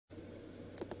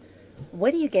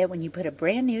What do you get when you put a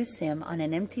brand new sim on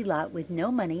an empty lot with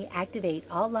no money, activate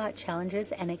all lot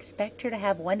challenges, and expect her to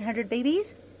have 100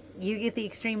 babies? You get the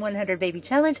Extreme 100 Baby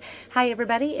Challenge. Hi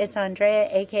everybody, it's Andrea,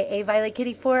 aka Violet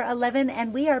Kitty 411,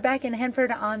 and we are back in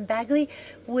Henford on Bagley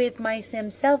with my sim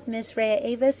self, Miss Rhea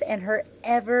Avis, and her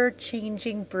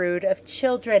ever-changing brood of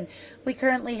children. We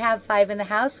currently have 5 in the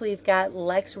house. We've got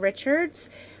Lex Richards,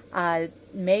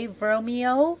 Maeve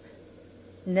Romeo,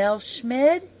 Nell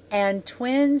Schmid, and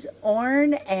twins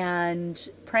Orn and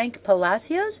Prank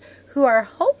Palacios, who are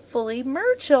hopefully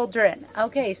mer-children.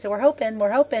 Okay, so we're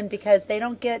hoping because they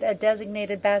don't get a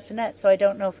designated bassinet, so I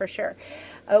don't know for sure.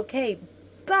 Okay,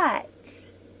 but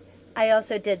I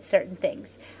also did certain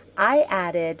things. I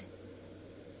added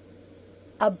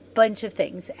a bunch of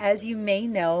things, as you may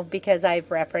know, because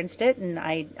I've referenced it, and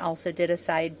I also did a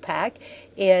side pack,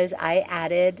 is I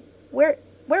added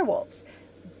werewolves.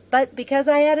 But because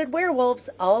I added werewolves,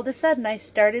 all of a sudden I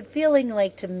started feeling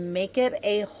like to make it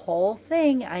a whole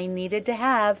thing, I needed to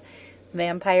have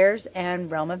vampires and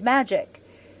Realm of Magic.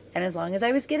 And as long as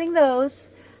I was getting those,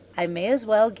 I may as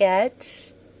well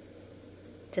get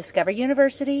Discover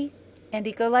University and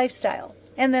Eco Lifestyle.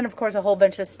 And then, of course, a whole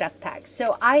bunch of stuff packs.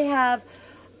 So I have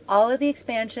all of the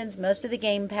expansions, most of the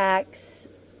game packs,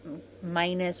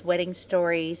 minus Wedding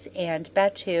Stories and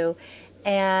Batu,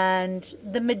 and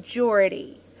the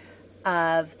majority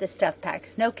of the stuff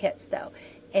packs. No kits though,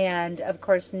 and of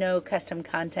course no custom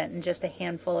content, and just a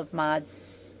handful of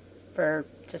mods for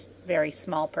just very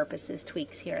small purposes,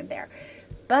 tweaks here and there.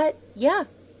 But yeah,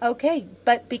 okay,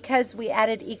 but because we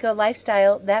added Eco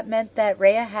Lifestyle, that meant that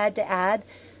Rhea had to add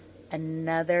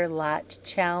another lot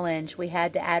challenge. We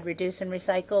had to add Reduce and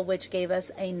Recycle, which gave us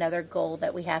another goal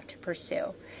that we have to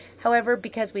pursue. However,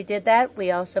 because we did that, we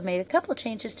also made a couple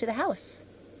changes to the house.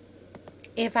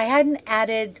 If I hadn't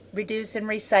added Reduce and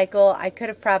Recycle, I could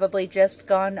have probably just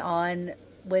gone on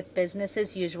with business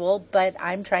as usual, but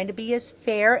I'm trying to be as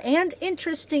fair and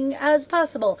interesting as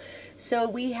possible. So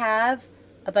we have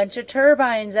a bunch of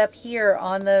turbines up here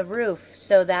on the roof,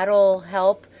 so that'll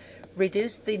help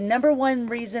reduce. The number one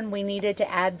reason we needed to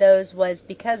add those was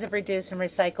because of Reduce and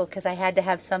Recycle, because I had to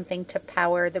have something to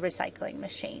power the recycling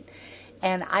machine.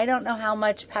 And I don't know how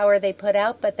much power they put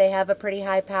out, but they have a pretty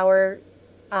high power.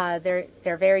 They're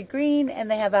very green, and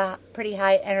they have a pretty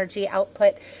high energy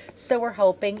output, so we're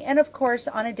hoping. And of course,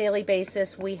 on a daily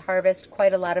basis, we harvest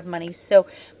quite a lot of money, so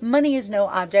money is no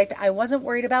object. I wasn't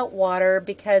worried about water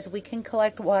because we can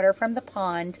collect water from the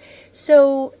pond,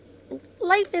 so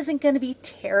life isn't going to be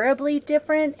terribly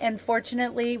different. And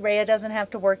fortunately, Rhea doesn't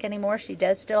have to work anymore. She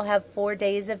does still have 4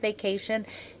 days of vacation,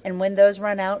 and when those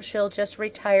run out, she'll just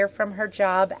retire from her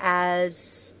job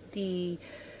as the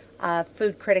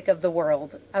food critic of the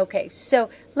world. Okay, so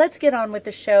let's get on with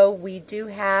the show. We do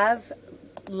have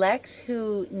Lex,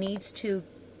 who needs to,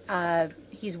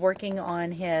 he's working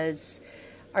on his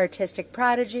artistic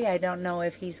prodigy. I don't know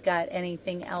if he's got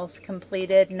anything else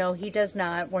completed. No, he does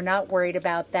not. We're not worried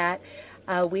about that.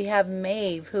 We have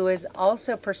Maeve, who is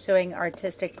also pursuing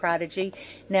artistic prodigy.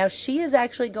 Now, she is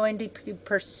actually going to be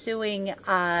pursuing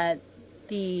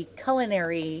the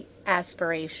culinary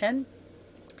aspiration.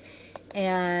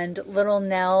 And little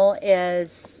Nell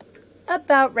is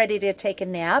about ready to take a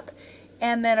nap.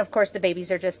 And then, of course, the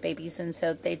babies are just babies, and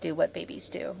so they do what babies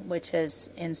do, which is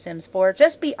in Sims 4,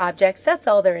 just be objects. That's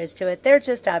all there is to it. They're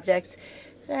just objects.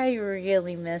 I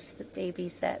really miss the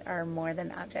babies that are more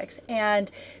than objects.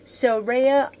 And so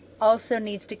Rhea also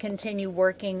needs to continue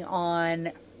working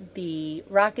on the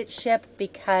rocket ship,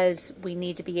 because we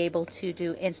need to be able to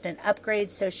do instant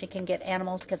upgrades so she can get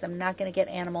animals, because I'm not going to get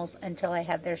animals until I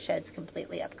have their sheds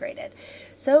completely upgraded.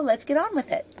 So let's get on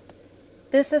with it.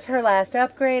 This is her last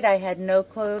upgrade. I had no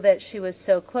clue that she was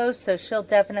so close, so she'll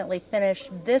definitely finish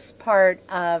this part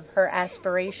of her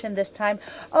aspiration this time.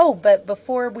 Oh, but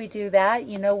before we do that,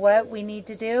 you know what we need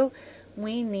to do?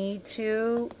 We need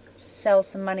to sell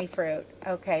some money fruit.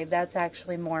 Okay, that's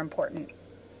actually more important.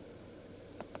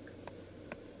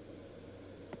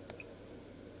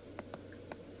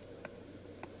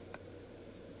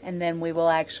 And then we will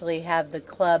actually have the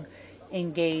club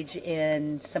engage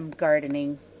in some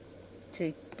gardening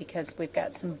because we've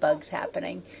got some bugs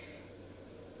happening.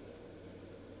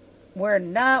 We're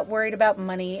not worried about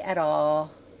money at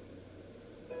all.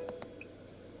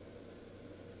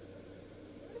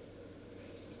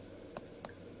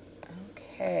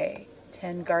 Okay,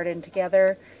 10 garden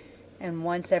together. And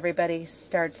once everybody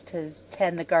starts to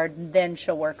tend the garden, then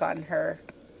she'll work on her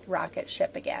rocket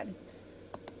ship again.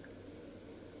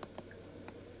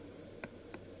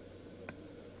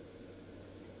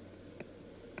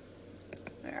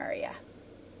 Where are ya?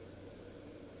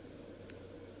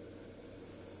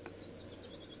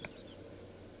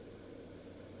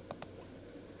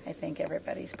 think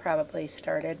everybody's probably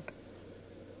started.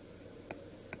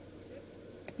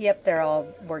 Yep, they're all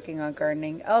working on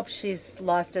gardening. Oh, she's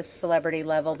lost a celebrity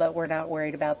level, but we're not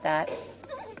worried about that.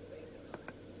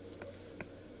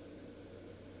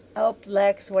 Oh,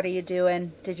 Lex, what are you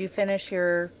doing? Did you finish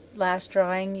your last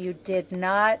drawing? You did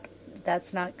not.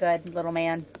 That's not good, little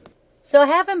man. So I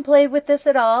haven't played with this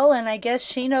at all, and I guess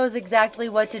she knows exactly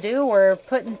what to do. We're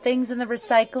putting things in the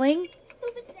recycling.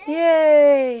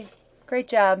 Yay! Great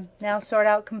job. Now sort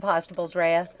out compostables,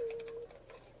 Rhea.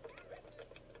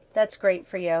 That's great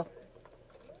for you.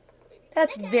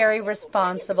 That's very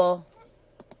responsible.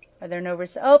 Are there no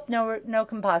no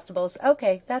compostables.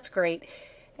 Okay, that's great.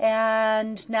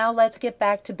 And now let's get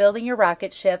back to building your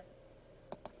rocket ship.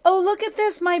 Oh, look at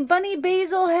this. My bunny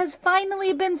Basil has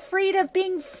finally been freed of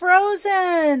being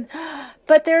frozen.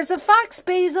 But there's a fox,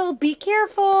 Basil. Be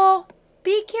careful.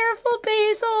 Be careful,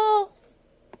 Basil.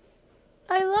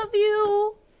 I love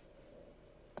you.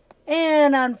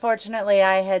 And unfortunately,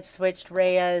 I had switched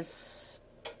Rhea's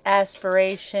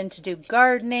aspiration to do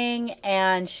gardening,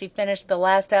 and she finished the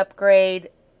last upgrade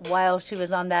while she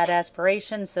was on that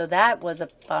aspiration, so that was a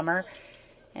bummer.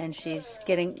 And she's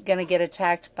gonna get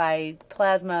attacked by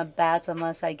plasma bats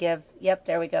unless I give, yep,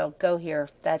 there we go, go here.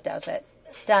 That does it.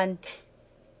 Done.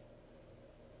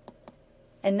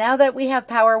 And now that we have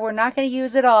power, we're not going to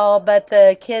use it all, but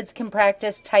the kids can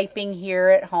practice typing here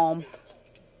at home.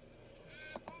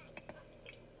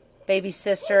 Baby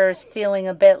sister is feeling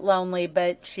a bit lonely,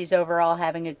 but she's overall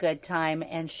having a good time.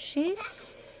 And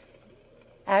she's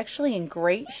actually in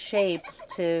great shape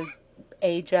to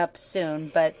age up soon,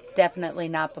 but definitely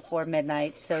not before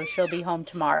midnight, so she'll be home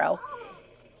tomorrow.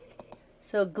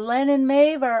 So Glenn and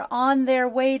Maeve are on their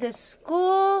way to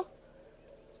school.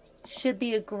 Should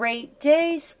be a great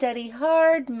day. Study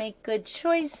hard, make good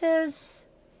choices.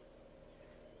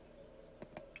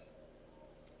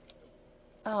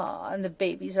 Oh, and the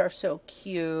babies are so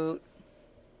cute.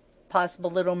 Possible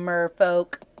little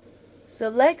merfolk. So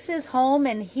Lex is home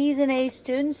and he's an A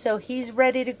student, so he's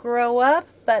ready to grow up.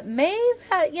 But Maeve,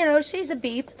 you know, she's a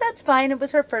B, but that's fine. It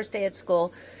was her first day at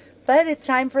school. But it's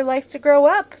time for Lex to grow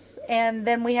up. And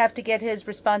then we have to get his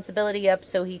responsibility up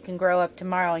so he can grow up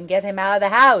tomorrow and get him out of the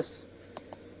house.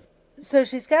 So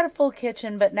she's got a full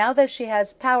kitchen, but now that she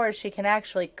has power, she can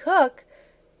actually cook,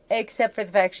 except for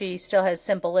the fact she still has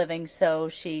simple living, so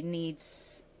she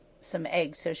needs some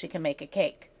eggs so she can make a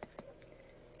cake.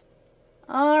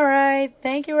 All right,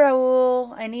 thank you,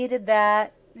 Raul. I needed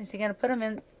that. Is he going to put them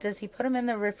in? Does he put them in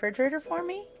the refrigerator for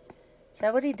me? Is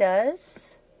that what he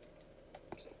does?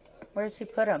 Where does he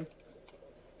put them?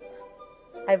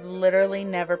 I've literally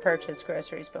never purchased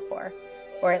groceries before,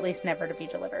 or at least never to be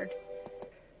delivered.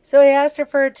 So he asked her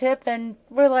for a tip, and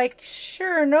we're like,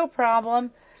 sure, no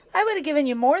problem. I would have given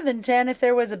you more than 10 if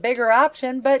there was a bigger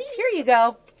option, but here you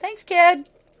go. Thanks, kid.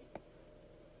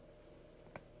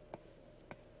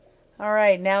 All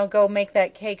right, now go make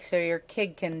that cake so your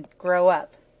kid can grow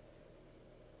up.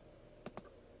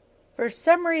 For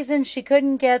some reason, she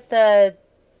couldn't get the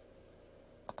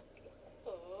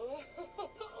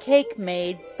cake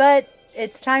made, but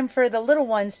it's time for the little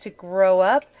ones to grow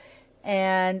up.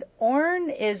 And Orn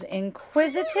is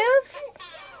inquisitive.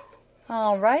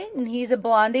 All right, and he's a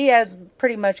blondie, as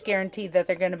pretty much guaranteed that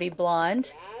they're going to be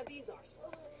blonde.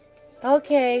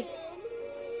 Okay.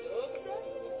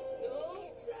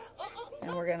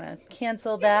 And we're going to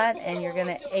cancel that, and you're going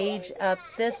to age up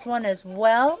this one as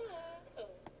well.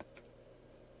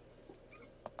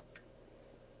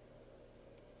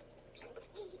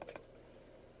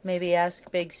 Maybe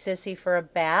ask Big Sissy for a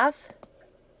bath.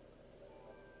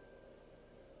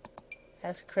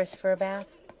 Ask Chris for a bath.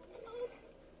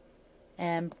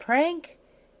 And Prank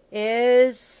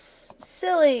is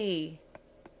Silly.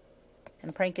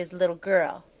 And Prank is little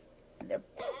girl. They're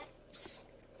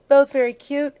both very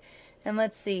cute. And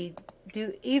let's see,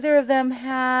 do either of them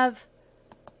have,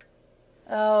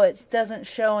 oh, it doesn't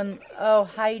show in, oh,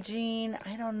 hygiene,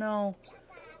 I don't know.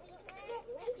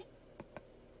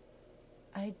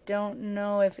 I don't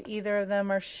know if either of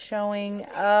them are showing,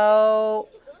 oh,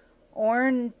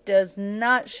 Orn does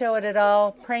not show it at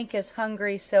all. Prank is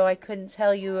hungry, so I couldn't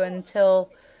tell you until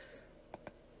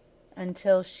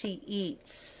she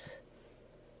eats.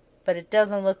 But it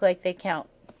doesn't look like they count.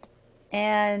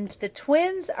 And the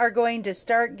twins are going to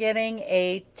start getting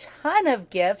a ton of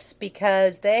gifts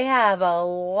because they have a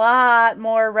lot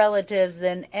more relatives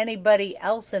than anybody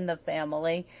else in the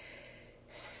family.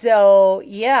 So,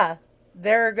 yeah,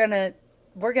 we're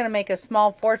gonna make a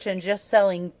small fortune just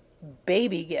selling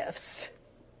baby gifts.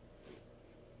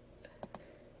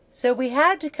 So we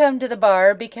had to come to the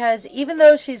bar because even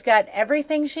though she's got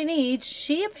everything she needs,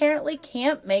 she apparently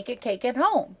can't make a cake at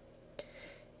home.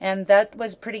 And that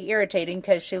was pretty irritating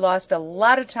because she lost a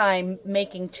lot of time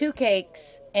making 2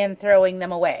 cakes and throwing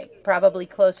them away, probably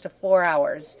close to 4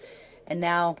 hours. And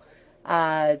now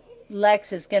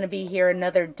Lex is going to be here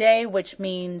another day, which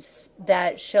means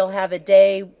that she'll have a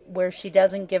day where she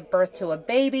doesn't give birth to a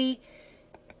baby.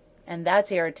 And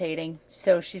that's irritating.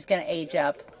 So she's going to age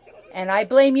up. And I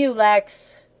blame you,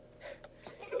 Lex.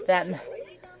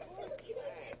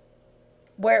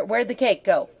 Where'd the cake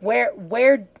go? Where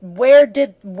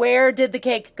did the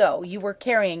cake go? You were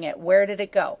carrying it. Where did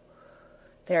it go?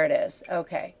 There it is.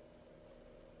 Okay.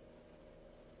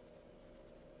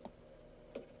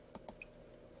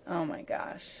 Oh my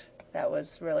gosh. That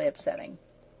was really upsetting.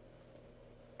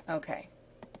 Okay.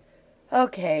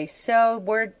 Okay,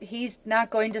 so he's not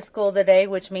going to school today,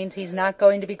 which means he's not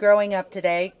going to be growing up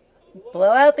today.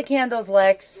 Blow out the candles,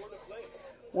 Lex.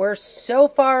 We're so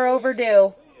far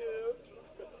overdue.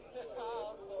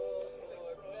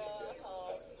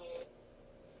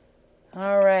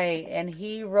 All right, and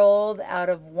he rolled out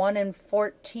of 1 and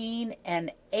 14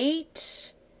 and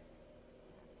 8.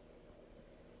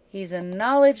 He's a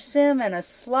knowledge sim and a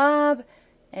slob.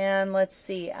 And let's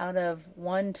see, out of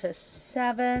 1 to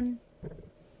 7,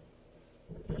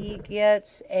 he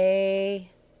gets a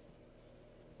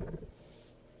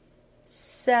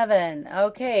 7.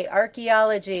 Okay,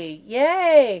 archaeology.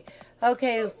 Yay!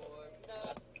 Okay,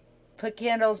 put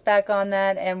candles back on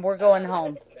that and we're going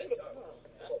home.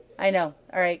 I know.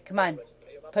 All right, come on.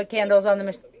 Put candles on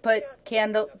the put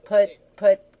candles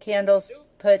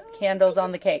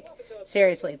on the cake.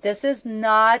 Seriously, this is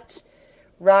not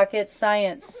rocket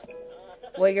science.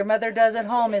 What your mother does at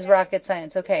home is rocket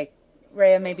science. Okay,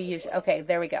 Rhea, maybe you should. Okay,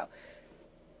 there we go.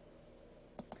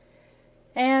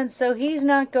 And so he's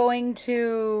not going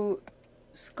to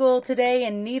school today,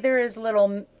 and neither is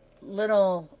little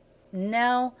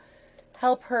Nell.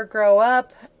 Help her grow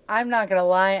up. I'm not going to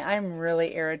lie, I'm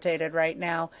really irritated right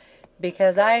now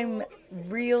because I'm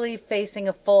really facing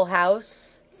a full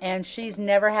house, and she's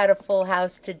never had a full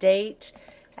house to date.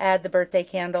 Add the birthday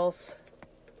candles.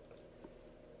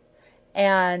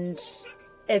 And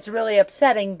it's really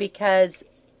upsetting because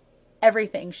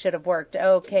everything should have worked.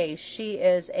 Okay, she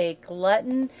is a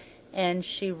glutton, and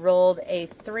she rolled a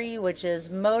 3, which is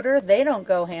motor. They don't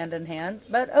go hand in hand,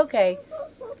 but okay.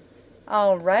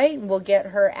 All right, we'll get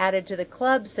her added to the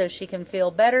club so she can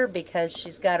feel better because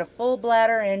she's got a full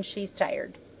bladder and she's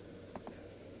tired.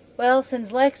 Well,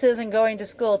 since Lex isn't going to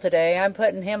school today, I'm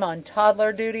putting him on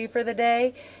toddler duty for the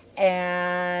day.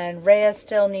 And Rhea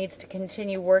still needs to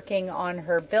continue working on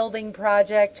her building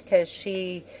project because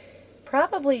she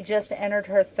probably just entered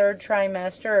her 3rd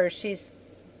trimester, or she's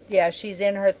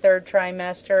in her 3rd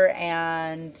trimester.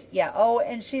 And yeah, oh,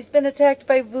 and she's been attacked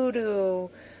by voodoo.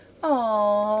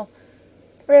 Oh,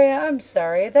 Rhea, I'm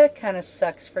sorry. That kind of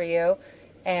sucks for you.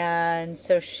 And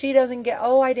so she doesn't get...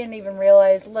 Oh, I didn't even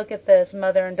realize. Look at this.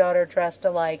 Mother and daughter dressed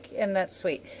alike. Isn't that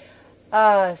sweet?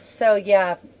 So,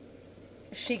 yeah.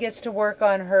 She gets to work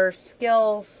on her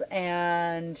skills.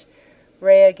 And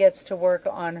Rhea gets to work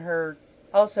on her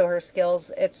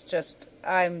skills. It's just...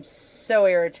 I'm so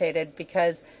irritated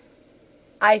because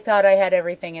I thought I had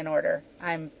everything in order.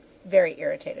 I'm very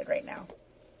irritated right now.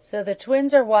 So the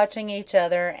twins are watching each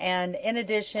other, and in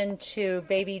addition to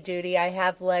baby duty, I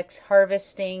have Lex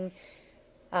harvesting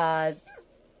the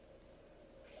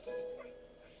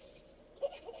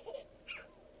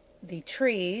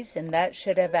trees, and that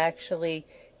should have actually,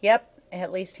 yep,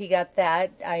 at least he got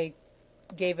that. I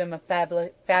gave him a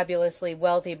fabulously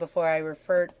wealthy before I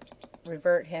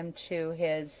revert him to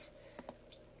his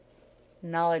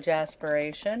knowledge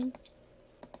aspiration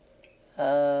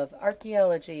of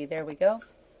archaeology. There we go.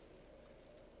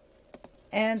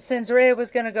 And since Rhea was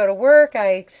going to go to work,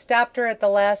 I stopped her at the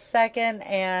last second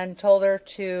and told her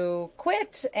to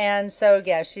quit. And so,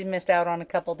 yeah, she missed out on a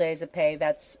couple days of pay.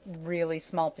 That's really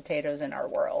small potatoes in our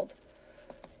world.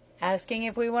 Asking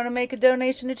if we want to make a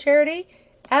donation to charity?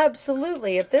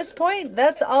 Absolutely. At this point,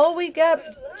 that's all we got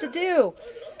to do.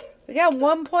 We got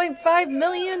 1.5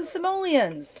 million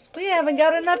simoleons. We haven't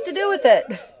got enough to do with it.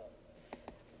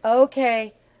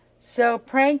 Okay. So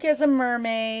Prank is a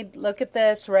mermaid. Look at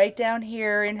this right down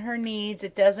here in her needs.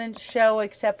 It doesn't show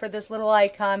except for this little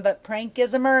icon, but Prank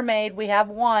is a mermaid. We have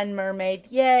one mermaid.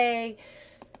 Yay.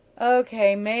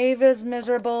 Okay, Maeve is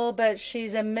miserable, but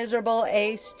she's a miserable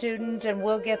A student, and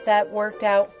we'll get that worked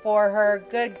out for her.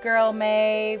 Good girl,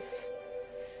 Maeve.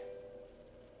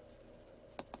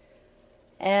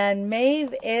 And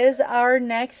Maeve is our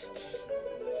next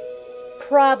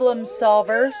problem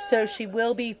solver, so she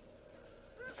will be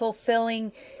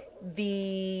fulfilling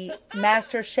the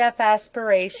Master Chef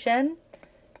aspiration.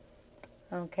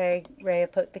 Okay, Rhea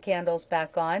put the candles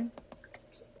back on.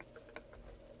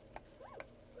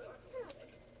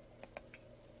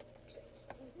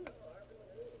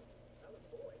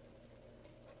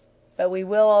 But we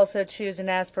will also choose an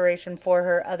aspiration for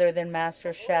her other than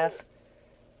Master Chef.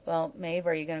 Well, Maeve,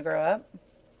 are you going to grow up?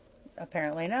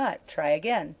 Apparently not. Try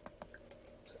again.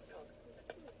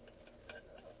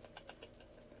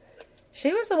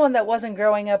 She was the one that wasn't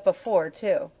growing up before,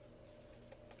 too.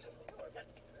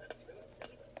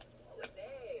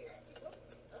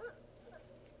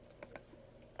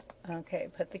 Okay,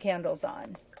 put the candles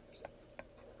on.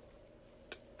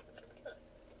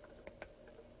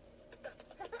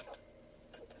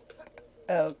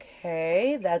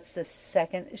 Okay, that's the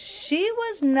second. She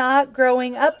was not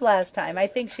growing up last time. I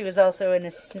think she was also in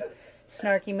a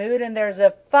snarky mood, and there's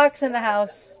a fox in the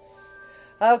house.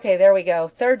 Okay, there we go.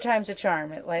 Third time's a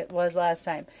charm. It was last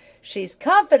time. She's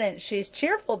confident. She's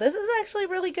cheerful. This is actually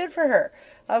really good for her.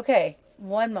 Okay,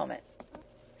 one moment.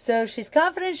 So she's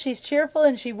confident, she's cheerful,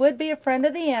 and she would be a friend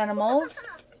of the animals.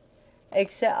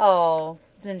 Except, oh,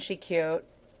 isn't she cute?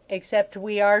 Except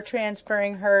we are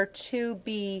transferring her to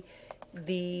be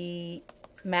the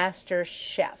Master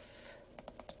Chef.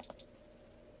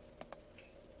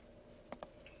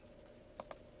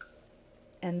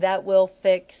 And that will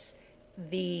fix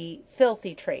the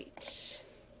filthy trait.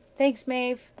 Thanks,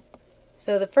 Maeve.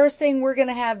 So the first thing we're going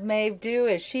to have Maeve do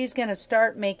is she's going to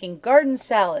start making garden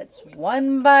salads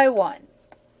one by one.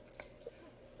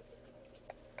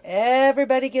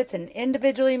 Everybody gets an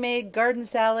individually made garden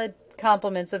salad.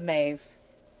 Compliments of Maeve.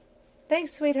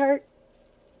 Thanks, sweetheart.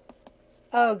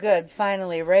 Oh, good.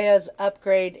 Finally, Rhea's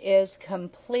upgrade is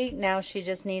complete. Now she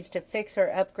just needs to fix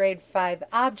or upgrade 5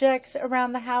 objects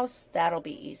around the house. That'll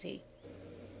be easy.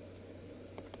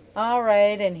 All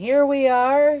right, and here we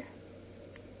are.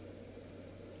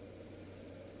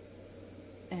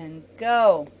 And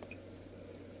go.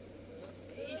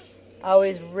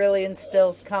 Always really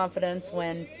instills confidence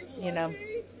when, you know,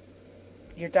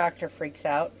 your doctor freaks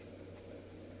out.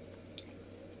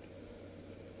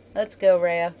 Let's go,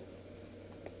 Rhea.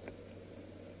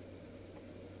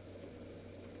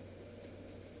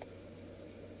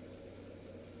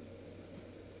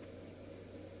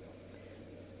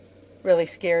 Really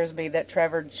scares me that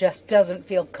Trevor just doesn't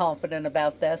feel confident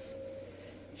about this.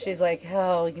 She's like,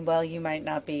 oh, well, you might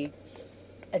not be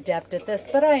adept at this,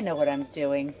 but I know what I'm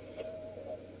doing.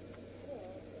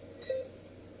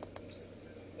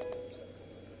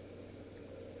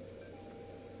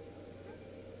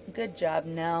 Good job,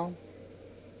 Nell.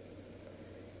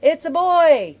 It's a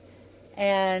boy!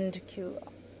 And Q-O-P-Q.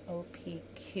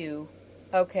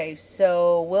 Okay,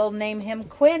 so we'll name him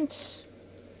Quint.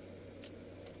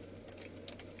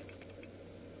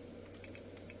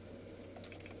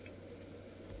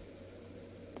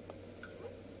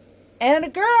 And a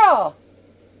girl.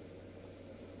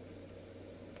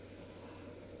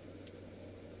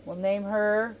 We'll name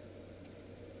her.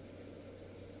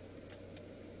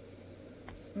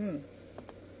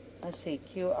 Let's see.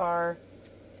 Q-R.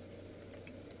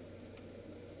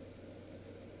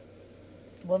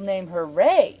 We'll name her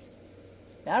Ray.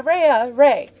 Not Rhea,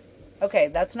 Ray. Okay,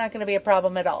 that's not going to be a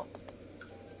problem at all.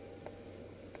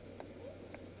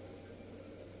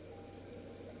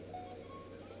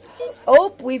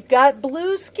 Oh, we've got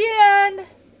blue skin.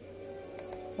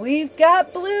 We've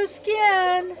got blue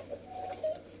skin.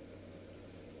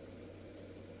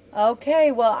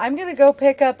 Okay, well, I'm going to go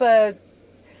pick up a...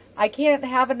 I can't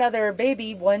have another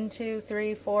baby. 1, 2,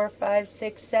 3, 4, 5,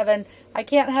 6, 7. I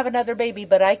can't have another baby,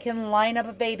 but I can line up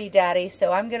a baby daddy,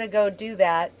 so I'm going to go do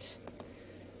that.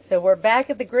 So we're back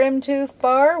at the Grim Tooth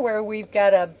Bar, where we've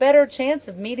got a better chance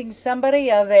of meeting somebody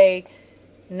of a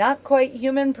not quite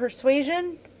human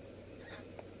persuasion.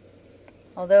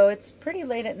 Although it's pretty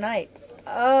late at night.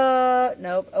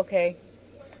 Nope, okay.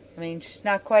 I mean, she's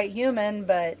not quite human,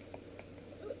 but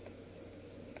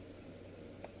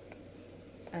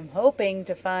I'm hoping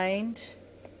to find...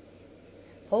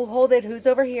 Oh, hold it. Who's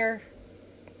over here?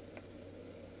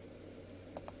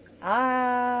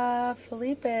 Ah,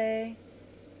 Felipe.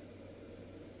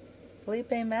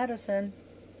 Felipe Madison.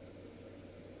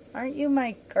 Aren't you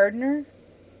my gardener?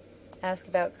 Ask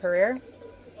about career.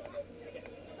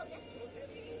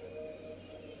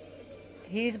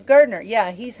 He's a gardener.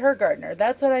 Yeah, he's her gardener.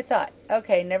 That's what I thought.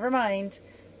 Okay, never mind.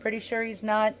 Pretty sure he's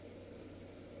not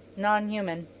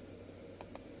non-human.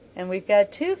 And we've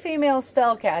got 2 female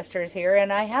spellcasters here,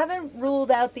 and I haven't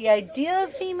ruled out the idea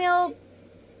of female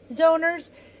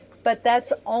donors, but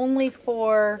that's only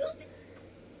for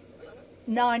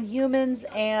non-humans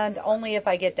and only if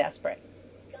I get desperate.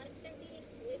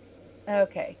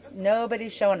 Okay,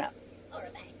 nobody's showing up.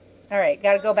 All right,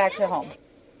 got to go back to home.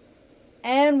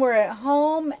 And we're at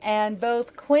home, and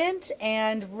both Quint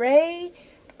and Ray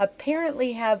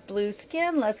apparently have blue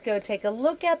skin. Let's go take a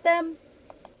look at them.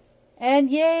 And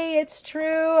yay, it's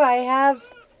true. I have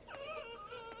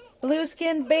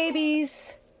blue-skinned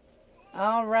babies.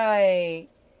 All right.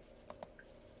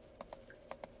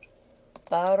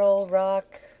 Bottle rock.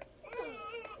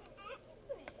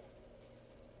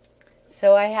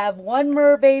 So I have one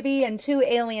mer baby and 2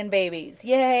 alien babies.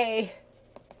 Yay.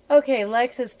 Okay,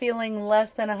 Lex is feeling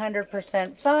less than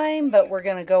 100% fine, but we're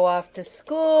going to go off to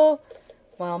school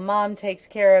while Mom takes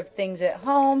care of things at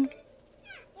home.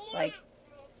 Like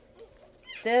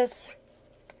this.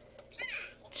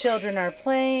 Children are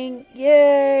playing.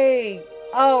 Yay!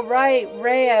 All right,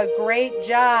 Rhea, great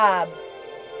job.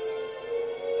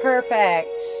 Perfect.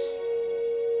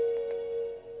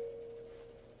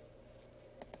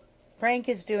 Frank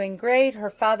is doing great. Her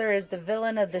father is the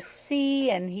villain of the sea,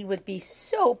 and he would be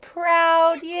so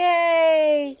proud.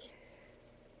 Yay!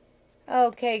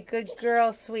 Okay, good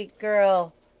girl, sweet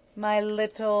girl. My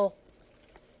little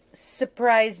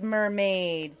surprise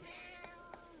mermaid.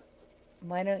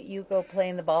 Why don't you go play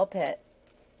in the ball pit?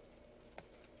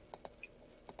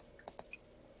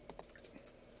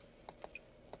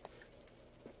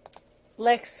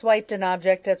 Lex swiped an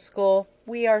object at school.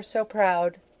 We are so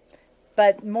proud.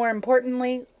 But more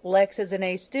importantly, Lex is an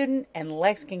A student, and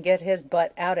Lex can get his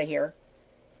butt out of here.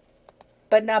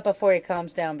 But not before he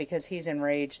calms down, because he's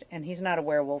enraged, and he's not a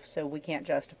werewolf, so we can't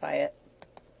justify it.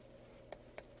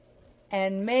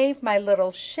 And Maeve, my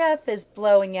little chef, is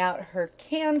blowing out her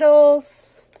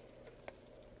candles.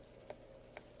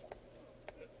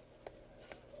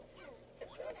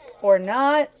 Or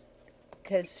not,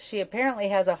 because she apparently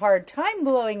has a hard time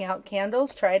blowing out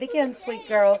candles. Try it again, sweet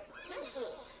girl.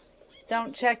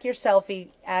 Don't check your selfie.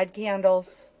 Add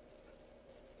candles.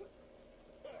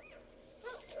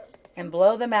 And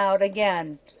blow them out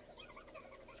again.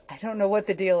 I don't know what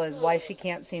the deal is, why she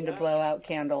can't seem to blow out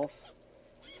candles.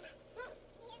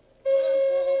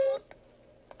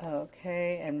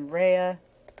 Okay, and Rhea,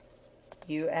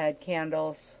 you add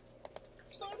candles.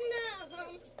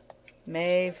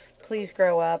 Maeve, please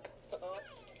grow up.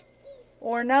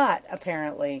 Or not,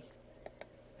 apparently.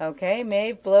 Okay,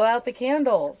 Maeve, blow out the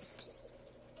candles.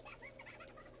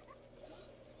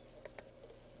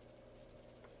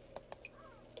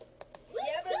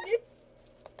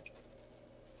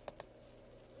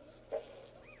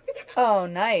 Oh,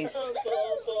 nice.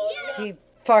 He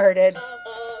farted.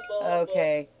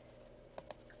 Okay.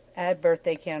 Add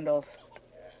birthday candles.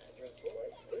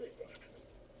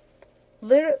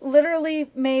 Literally,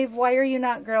 Maeve, why are you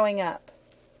not growing up?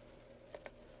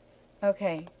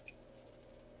 Okay.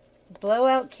 Blow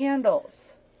out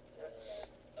candles.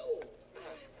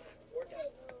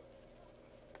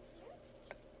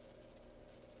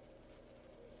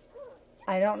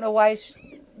 I don't know why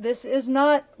this is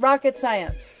not rocket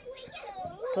science.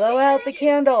 Blow out the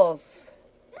candles.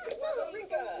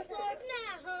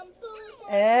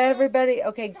 Everybody,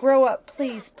 okay, grow up,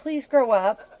 please. Please grow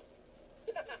up.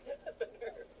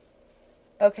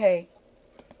 Okay.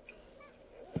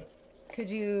 Could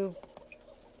you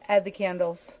add the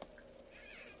candles?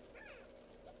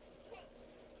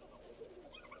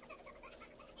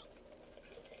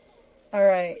 All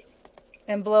right.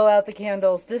 And blow out the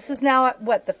candles. This is now,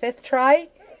 what, the 5th try?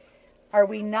 Are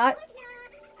we not?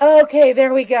 Okay,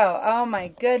 there we go. Oh my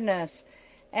goodness.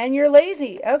 And you're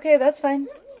lazy. Okay, that's fine.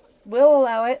 We'll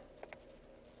allow it.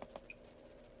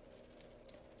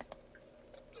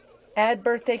 Add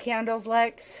birthday candles,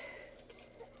 Lex.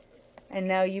 And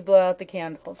now you blow out the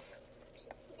candles.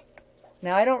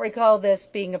 Now, I don't recall this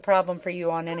being a problem for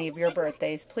you on any of your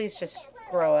birthdays. Please just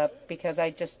grow up, because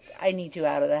I need you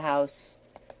out of the house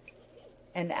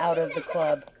and out of the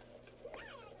club.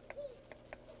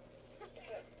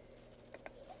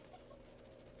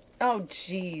 Oh,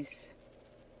 jeez.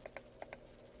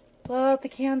 Blow out the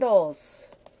candles.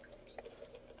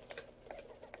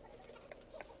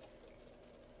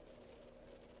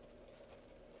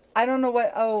 I don't know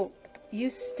what... Oh, you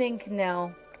stink,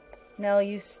 Nell. Nell,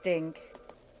 you stink.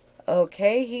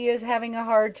 Okay, he is having a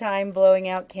hard time blowing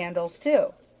out candles,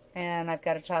 too. And I've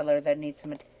got a toddler that needs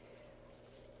some...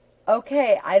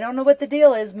 Okay, I don't know what the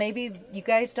deal is. Maybe you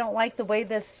guys don't like the way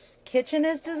this kitchen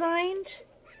is designed?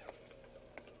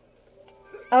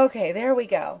 Okay, there we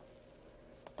go.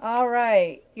 All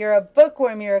right. You're a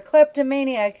bookworm. You're a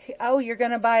kleptomaniac. Oh, you're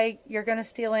going to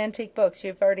steal antique books.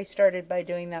 You've already started by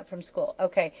doing that from school.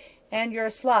 Okay. And you're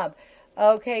a slob.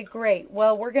 Okay, great.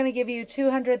 Well, we're going to give you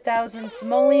 200,000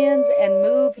 simoleons and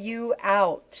move you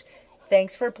out.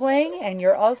 Thanks for playing, and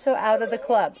you're also out of the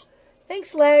club.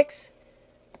 Thanks, Lex.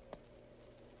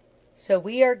 So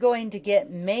we are going to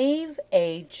get Maeve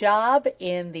a job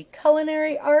in the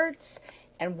culinary arts,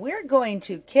 and we're going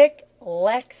to kick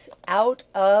Lex out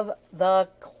of the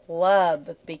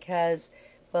club because,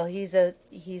 well, he's a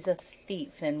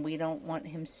thief, and we don't want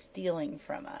him stealing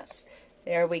from us.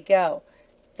 There we go.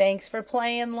 Thanks for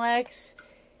playing, Lex.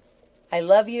 I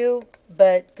love you,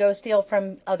 but go steal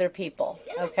from other people,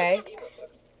 okay?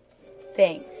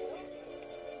 Thanks.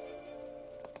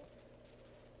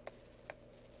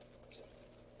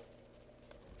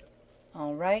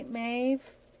 All right, Maeve.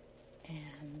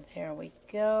 And there we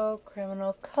go.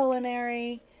 Criminal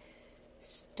culinary.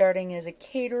 Starting as a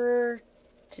caterer.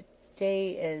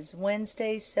 Today is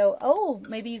Wednesday, so, oh,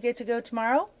 maybe you get to go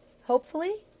tomorrow?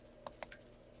 Hopefully.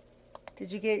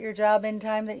 Did you get your job in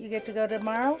time that you get to go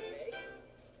tomorrow?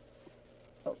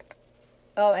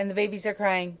 Oh, and the babies are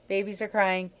crying. Babies are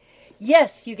crying.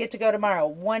 Yes, you get to go tomorrow.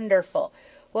 Wonderful.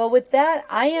 Well, with that,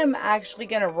 I am actually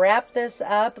going to wrap this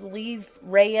up, leave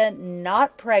Rhea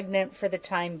not pregnant for the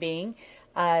time being.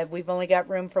 We've only got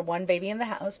room for one baby in the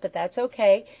house, but that's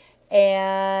okay.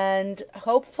 And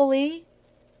hopefully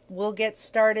we'll get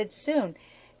started soon.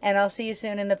 And I'll see you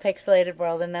soon in the pixelated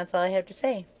world. And that's all I have to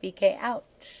say. BK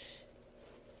out.